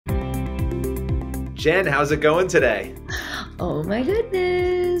Jen, how's it going today? Oh my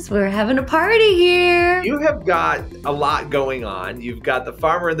goodness, we're having a party here. You have got a lot going on. You've got The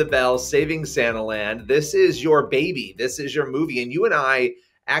Farmer and the Belle, Saving Santaland. This is your baby. This is your movie. And you and I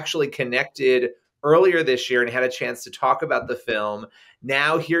actually connected earlier this year and had a chance to talk about the film.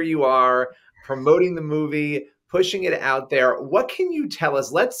 Now here you are promoting the movie, pushing it out there. What can you tell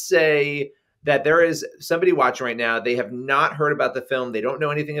us? Let's say that there is somebody watching right now. They have not heard about the film. They don't know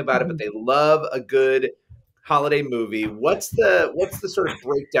anything about it, but they love a good holiday movie. What's the sort of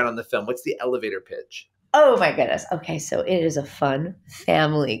breakdown on the film? What's the elevator pitch? Oh my goodness. Okay, so it is a fun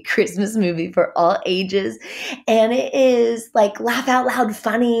family Christmas movie for all ages. And it is like laugh out loud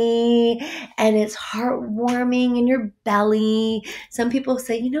funny, and it's heartwarming in your belly. Some people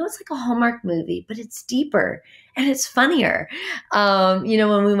say, it's like a Hallmark movie, but it's deeper and it's funnier.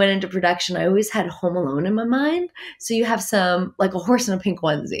 When we went into production, I always had Home Alone in my mind. So you have some, like a horse in a pink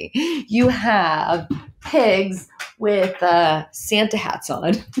onesie. You have pigs with Santa hats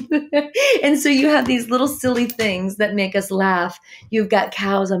on. And so you have these little silly things that make us laugh. You've got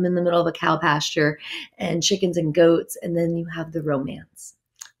cows. I'm in the middle of a cow pasture, and chickens and goats. And then you have the romance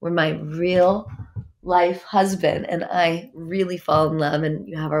where my real life husband and I really fall in love, and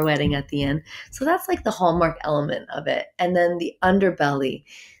you have our wedding at the end. So that's like the Hallmark element of it. And then the underbelly,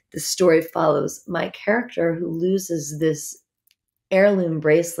 the story follows my character who loses this heirloom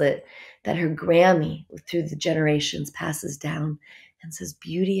bracelet that her Grammy through the generations passes down and says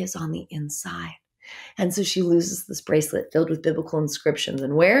beauty is on the inside. And so she loses this bracelet filled with biblical inscriptions.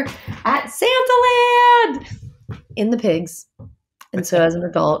 And where? At Santaland! In the pigs. And so as an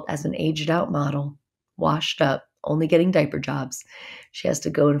adult, as an aged out model, washed up, only getting diaper jobs, she has to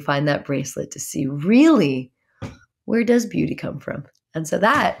go and find that bracelet to see really where does beauty come from. And so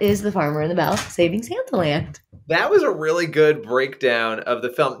that is The Farmer and the Belle, Saving Santaland. That was a really good breakdown of the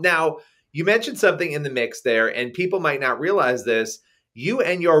film. Now, you mentioned something in the mix there, and people might not realize this. You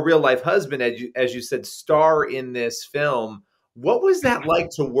and your real life husband, as you said, star in this film. What was that like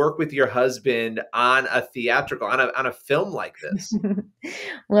to work with your husband on a theatrical, on a film like this?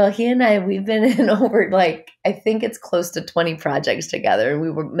 Well, he and I, we've been in over I think it's close to 20 projects together. We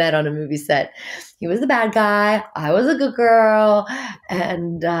were met on a movie set. He was the bad guy. I was a good girl,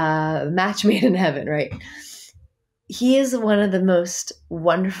 and match made in heaven, right? He is one of the most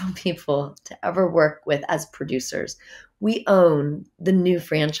wonderful people to ever work with as producers. We own the new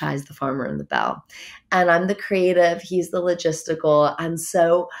franchise, The Farmer and the Belle. And I'm the creative, he's the logistical. And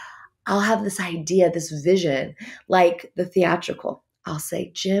so I'll have this idea, this vision, like the theatrical. I'll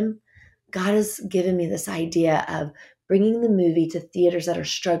say, Jim, God has given me this idea of bringing the movie to theaters that are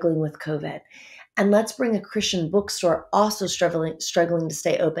struggling with COVID. And let's bring a Christian bookstore also struggling to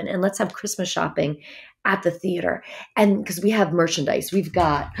stay open. And let's have Christmas shopping at the theater. And because we have merchandise, we've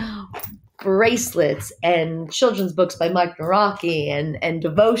got bracelets and children's books by Mike Naraki and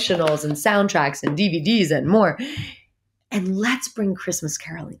devotionals and soundtracks and DVDs and more. And let's bring Christmas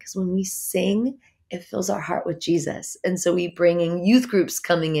caroling, because when we sing, it fills our heart with Jesus. And so we bring in youth groups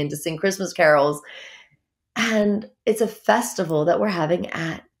coming in to sing Christmas carols. And it's a festival that we're having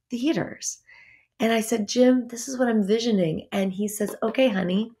at theaters. And I said, Jim, this is what I'm visioning. And he says, okay,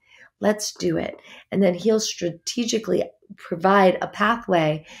 honey, let's do it. And then he'll strategically provide a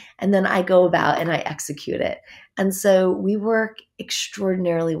pathway, and then I go about and I execute it. And so we work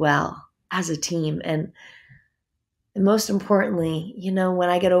extraordinarily well as a team. And most importantly, when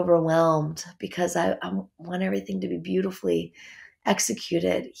I get overwhelmed because I want everything to be beautifully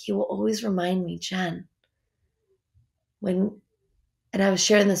executed, he will always remind me, Jen, and I was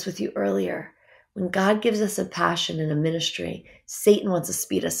sharing this with you earlier, when God gives us a passion in a ministry, Satan wants to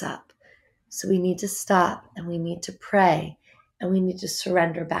speed us up. So we need to stop, and we need to pray, and we need to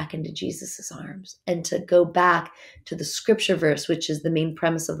surrender back into Jesus's arms, and to go back to the scripture verse, which is the main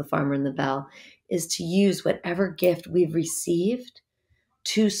premise of The Farmer and the Belle, is to use whatever gift we've received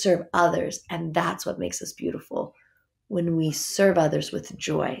to serve others. And that's what makes us beautiful, when we serve others with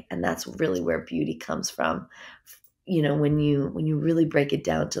joy. And that's really where beauty comes from. When you really break it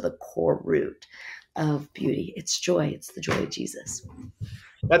down to the core root of beauty, it's joy. It's the joy of Jesus.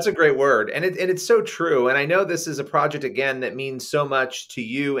 That's a great word. And it's so true. And I know this is a project, again, that means so much to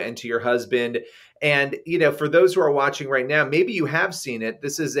you and to your husband. And, for those who are watching right now, maybe you have seen it.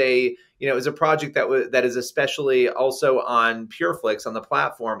 This is is a project that is especially also on Pure Flix on the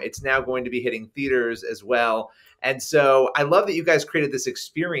platform. It's now going to be hitting theaters as well. And so I love that you guys created this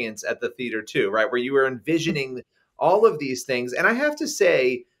experience at the theater too, right? Where you were envisioning all of these things. And I have to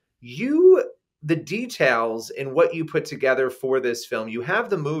say, the details in what you put together for this film, you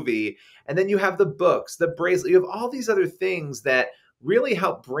have the movie, and then you have the books, the bracelet, you have all these other things that really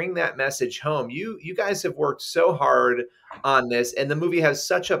help bring that message home. You guys have worked so hard on this, and the movie has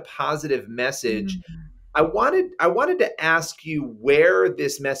such a positive message. Mm, I wanted to ask you where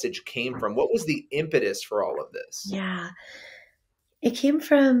this message came from. What was the impetus for all of this? yeah. It came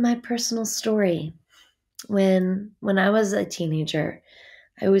from my personal story. When I was a teenager,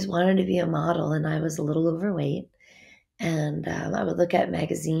 I always wanted to be a model, and I was a little overweight. And I would look at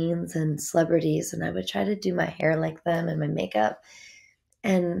magazines and celebrities, and I would try to do my hair like them and my makeup.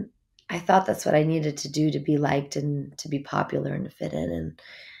 And I thought that's what I needed to do to be liked and to be popular and to fit in.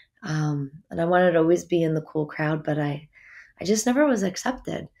 And I wanted to always be in the cool crowd, but I just never was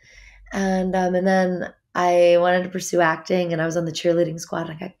accepted. And then I wanted to pursue acting, and I was on the cheerleading squad.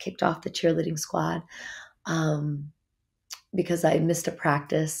 I got kicked off the cheerleading squad um, because I missed a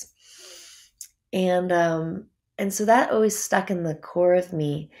practice, and so that always stuck in the core of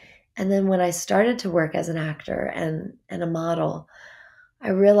me. And then when I started to work as an actor and a model, I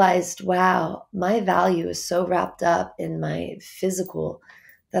realized, wow, my value is so wrapped up in my physical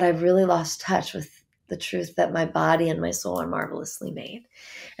that I've really lost touch with the truth that my body and my soul are marvelously made.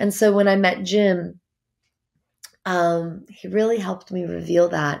 And so when I met Jim, he really helped me reveal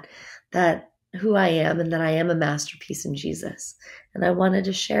that who I am and that I am a masterpiece in Jesus. And I wanted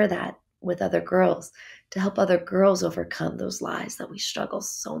to share that with other girls to help other girls overcome those lies that we struggle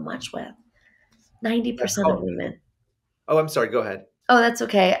so much with. 90% of Oh, women. oh, I'm sorry. Go ahead. Oh, that's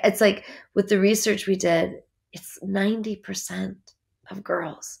okay. It's like with the research we did, it's 90% of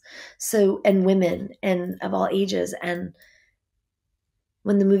girls. So, and women and of all ages. And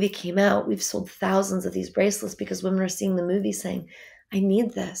when the movie came out, we've sold thousands of these bracelets because women are seeing the movie saying, I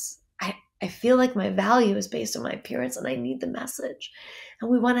need this. I feel like my value is based on my appearance and I need the message.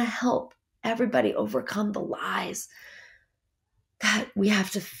 And we want to help everybody overcome the lies that we have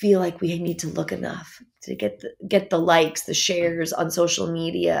to feel like we need to look enough to get the likes, the shares on social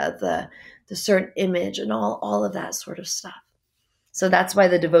media, the certain image and all of that sort of stuff. So that's why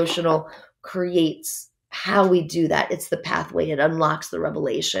the devotional creates how we do that. It's the pathway. It unlocks the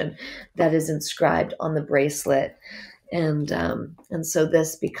revelation that is inscribed on the bracelet. And so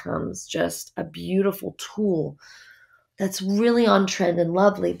this becomes just a beautiful tool that's really on trend and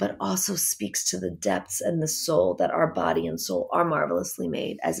lovely, but also speaks to the depths and the soul that our body and soul are marvelously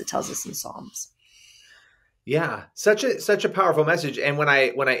made, as it tells us in Psalms. Yeah, such a powerful message. And when I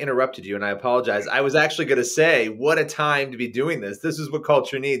interrupted you, and I apologize, I was actually going to say, what a time to be doing this. This is what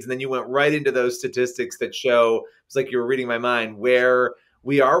culture needs. And then you went right into those statistics that show, it's like you were reading my mind, where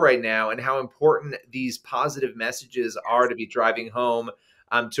we are right now and how important these positive messages are to be driving home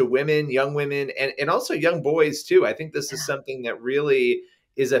to women, and also young boys too. I think this is something that really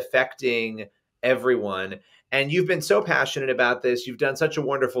is affecting everyone. And you've been so passionate about this. You've done such a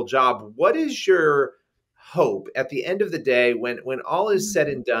wonderful job. What is your hope at the end of the day, when all is said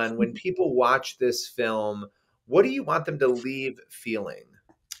and done, when people watch this film, what do you want them to leave feeling?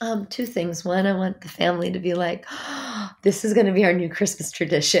 Two things. One, I want the family to be like, oh, this is going to be our new Christmas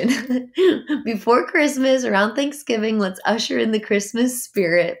tradition. Before Christmas, around Thanksgiving, let's usher in the Christmas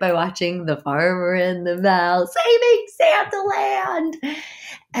spirit by watching The Farmer and the Belle, Saving Santaland.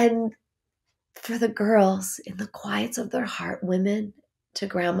 And for the girls, in the quiets of their heart, women to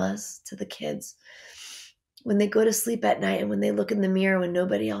grandmas, to the kids, when they go to sleep at night and when they look in the mirror when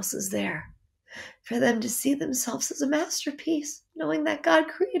nobody else is there, for them to see themselves as a masterpiece, knowing that God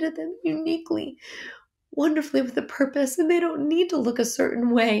created them uniquely, wonderfully with a purpose, and they don't need to look a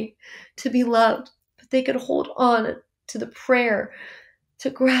certain way to be loved, but they could hold on to the prayer, to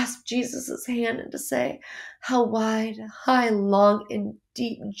grasp Jesus's hand and to say how wide, high, long, and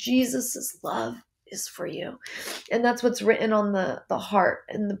deep Jesus's love is for you. And that's what's written on the heart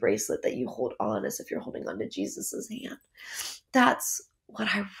and the bracelet that you hold on, as if you're holding on to Jesus's hand. That's what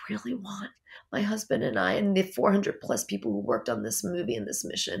I really want. My husband and I, and the 400 plus people who worked on this movie and this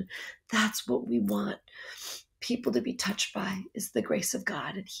mission, that's what we want people to be touched by, is the grace of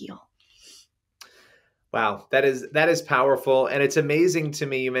God, and heal. Wow, that is powerful, and it's amazing to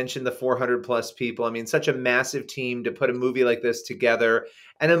me. You mentioned the 400 plus people. I mean, such a massive team to put a movie like this together,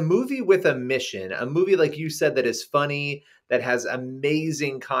 and a movie with a mission, a movie like you said that is funny, that has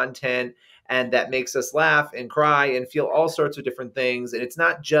amazing content, and that makes us laugh and cry and feel all sorts of different things. And it's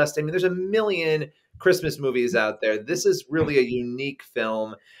not just, I mean, there's a million Christmas movies out there. This is really a unique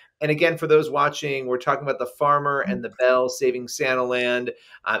film. And again, for those watching, we're talking about The Farmer and the Belle, Saving Santaland.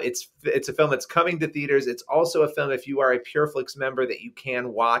 It's a film that's coming to theaters. It's also a film, if you are a Pure Flix member, that you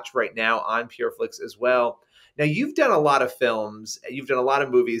can watch right now on Pure Flix as well. Now, you've done a lot of films. You've done a lot of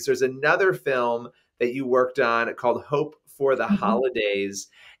movies. There's another film that you worked on called Hope for the Mhm. Holidays.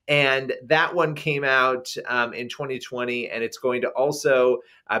 And that one came out in 2020, and it's going to also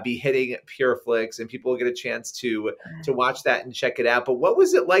be hitting Pure Flix, and people will get a chance to watch that and check it out. But what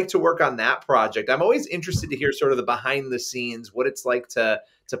was it like to work on that project? I'm always interested to hear sort of the behind the scenes, what it's like to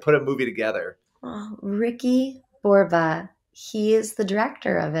put a movie together. Oh, Ricky Borba, he is the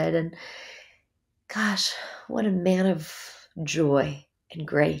director of it. And gosh, what a man of joy and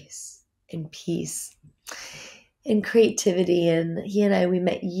grace and peace and creativity. And he and I, we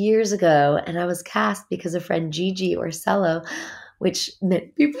met years ago, and I was cast because of friend Gigi Orsello, which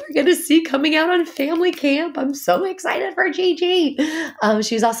meant people are going to see coming out on Family Camp. I'm so excited for Gigi.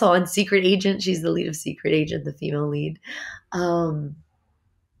 She was also on Secret Agent. She's the lead of Secret Agent, the female lead. Um,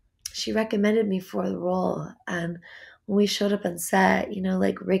 she recommended me for the role. And when we showed up on set,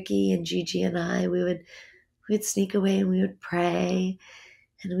 like Ricky and Gigi and I, we would sneak away and we would pray,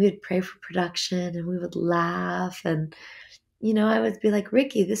 and we would pray for production, and we would laugh. And, I would be like,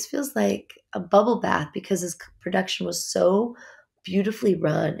 Ricky, this feels like a bubble bath, because his production was so beautifully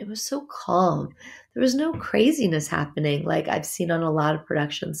run. It was so calm. There was no craziness happening like I've seen on a lot of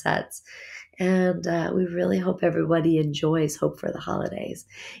production sets. And we really hope everybody enjoys Hope for the Holidays.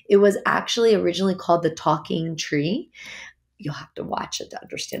 It was actually originally called The Talking Tree. You'll have to watch it to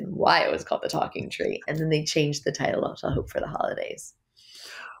understand why it was called The Talking Tree. And then they changed the title to Hope for the Holidays.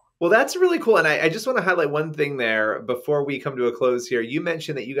 Well, that's really cool. And I just want to highlight one thing there before we come to a close here. You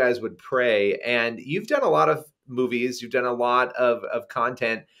mentioned that you guys would pray, and you've done a lot of movies. You've done a lot of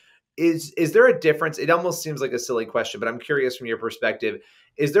content. Is there a difference? It almost seems like a silly question, but I'm curious from your perspective.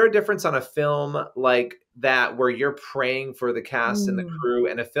 Is there a difference on a film like that where you're praying for the cast and the crew,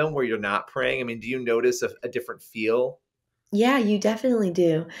 and a film where you're not praying? I mean, do you notice a different feel? Yeah, you definitely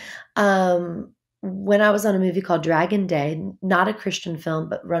do. When I was on a movie called Dragon Day, not a Christian film,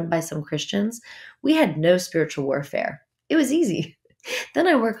 but run by some Christians, we had no spiritual warfare. It was easy. Then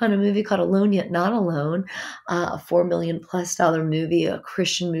I work on a movie called Alone Yet Not Alone, a $4 million+ movie, a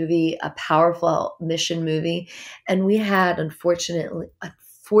Christian movie, a powerful mission movie. And we had, unfortunately,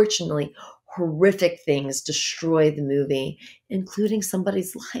 horrific things destroy the movie, including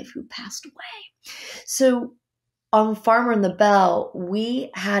somebody's life who passed away. So on Farmer and the Belle,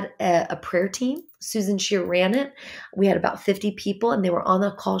 we had a prayer team. Susan Shear ran it. We had about 50 people, and they were on the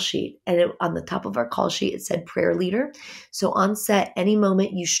call sheet. And on the top of our call sheet, it said prayer leader. So on set, any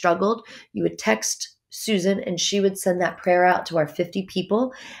moment you struggled, you would text Susan, and she would send that prayer out to our 50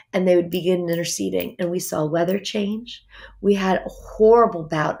 people, and they would begin interceding. And we saw weather change. We had a horrible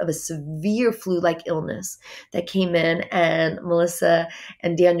bout of a severe flu-like illness that came in, and Melissa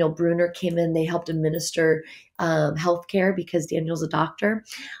and Daniel Bruner came in. They helped administer healthcare because Daniel's a doctor.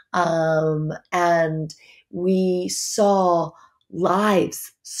 And we saw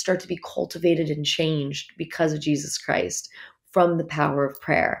lives start to be cultivated and changed because of Jesus Christ from the power of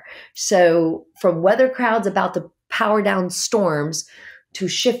prayer. So from weather crowds about to power down storms to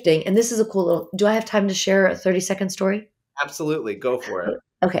shifting, and this is a cool little, do I have time to share a 30-second story? Absolutely. Go for it.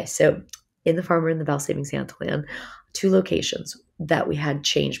 Okay. So in the Farmer and the Belle Saving Santaland, 2 locations that we had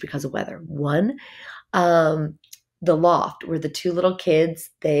changed because of weather. One, the loft where the 2 little kids,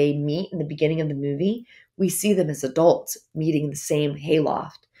 they meet in the beginning of the movie. We see them as adults meeting in the same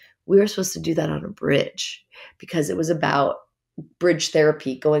hayloft. We were supposed to do that on a bridge because it was about bridge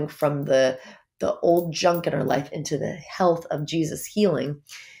therapy, going from the old junk in our life into the health of Jesus healing.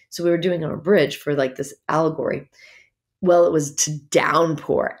 So we were doing on a bridge for like this allegory. Well, it was to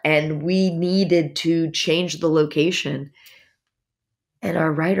downpour, and we needed to change the location. And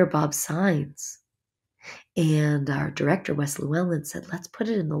our writer, Bob Sines, and our director, Wes Llewellyn, said, let's put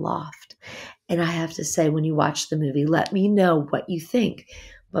it in the loft. And I have to say, when you watch the movie, let me know what you think.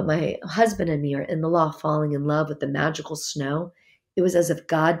 But my husband and me are in the loft falling in love with the magical snow. It was as if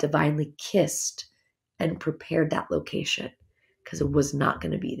God divinely kissed and prepared that location, because it was not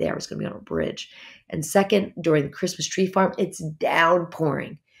going to be there. It was going to be on a bridge. And second, during the Christmas tree farm, it's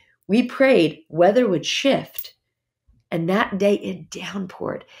downpouring. We prayed weather would shift. And that day it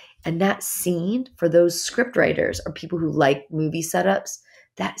downpoured. And that scene, for those script writers or people who like movie setups,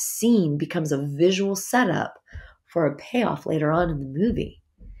 that scene becomes a visual setup for a payoff later on in the movie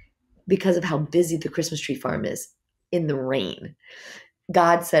because of how busy the Christmas tree farm is in the rain.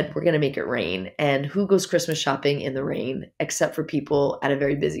 God said, we're going to make it rain. And who goes Christmas shopping in the rain except for people at a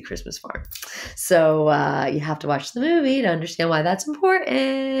very busy Christmas farm? So you have to watch the movie to understand why that's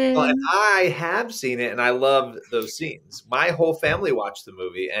important. Well, and I have seen it, and I love those scenes. My whole family watched the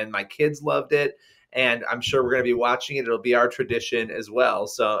movie, and my kids loved it. And I'm sure we're going to be watching it. It'll be our tradition as well.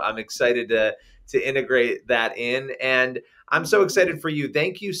 So I'm excited to integrate that in. And I'm so excited for you.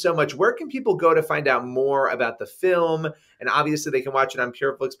 Thank you so much. Where can people go to find out more about the film? And obviously they can watch it on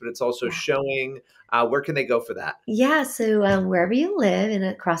Pure Flix, but it's also Yeah. showing. Where can they go for that? Yeah, so wherever you live in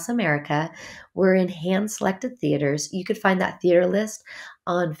across America, we're in hand-selected theaters. You could find that theater list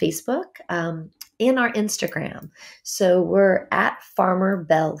on Facebook and our Instagram. So we're at Farmer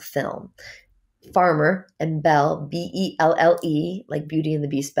Belle Film. Farmer and Belle, Belle, like Beauty and the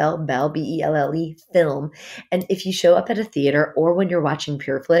Beast Belle, Belle, film. And if you show up at a theater or when you're watching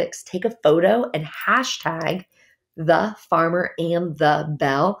Pure Flix, take a photo and hashtag the Farmer and the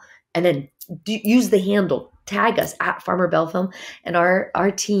Belle, and then use the handle. Tag us at Farmer Belle Film, and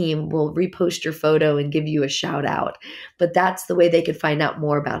our team will repost your photo and give you a shout out. But that's the way they could find out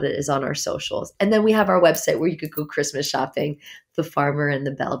more about it, is on our socials. And then we have our website where you could go Christmas shopping,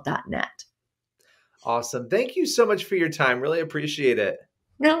 thefarmerandthebelle.net. Awesome. Thank you so much for your time. Really appreciate it.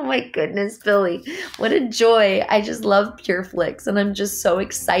 Oh my goodness, Billy. What a joy. I just love Pure Flix, and I'm just so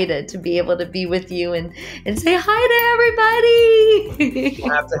excited to be able to be with you and say hi to everybody.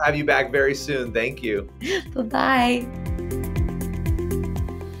 We'll have to have you back very soon. Thank you. Bye-bye.